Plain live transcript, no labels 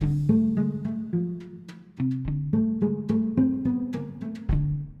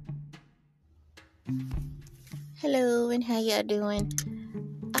doing? How y'all doing?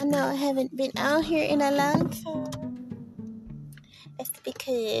 I know I haven't been out here in a long time. It's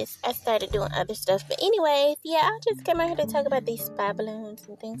because I started doing other stuff. But anyways, yeah, I just came out here to talk about these spy balloons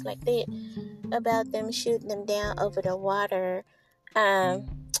and things like that. About them shooting them down over the water. I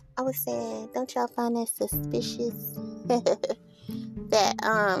was saying, don't y'all find that suspicious?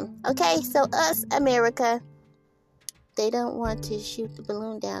 Okay, so us, America, they don't want to shoot the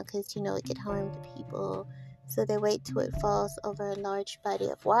balloon down because, it could harm the people. So they wait till it falls over a large body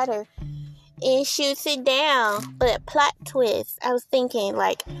of water and shoots it down. But plot twist, I was thinking,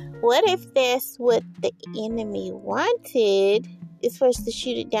 what if that's what the enemy wanted? Is for us to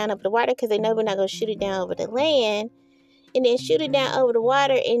shoot it down over the water because they know we're not going to shoot it down over the land. And then shoot it down over the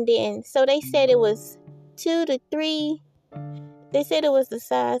water. And then, so they said it was 2 to 3. They said it was the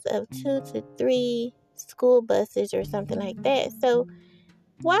size of 2 to 3 school buses or something like that. So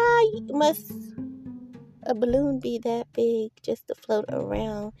why must a balloon be that big just to float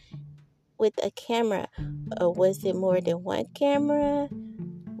around with a camera? Or was it more than one camera?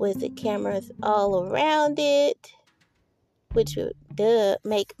 Was it cameras all around it? Which would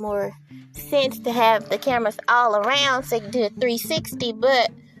make more sense to have the cameras all around so you can do a 360, but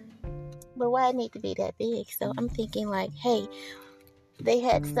why it need to be that big? So I'm thinking hey, they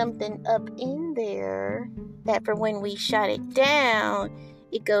had something up in there that for when we shot it down,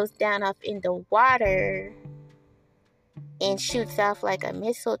 it goes down off in the water and shoots off like a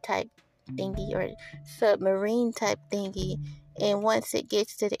missile type thingy or submarine type thingy. And once it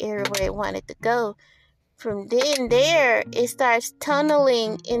gets to the area where it wanted to go, from then there, it starts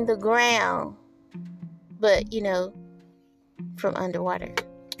tunneling in the ground. But, from underwater.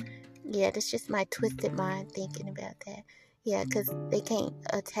 Yeah, that's just my twisted mind thinking about that. Yeah, because they can't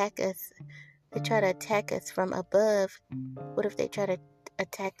attack us. They try to attack us from above. What if they try to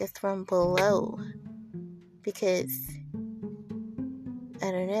attack us from below? Because,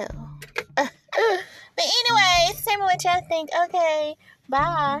 I don't know. But anyways, tell me what y'all think. Okay,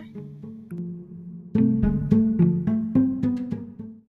 bye.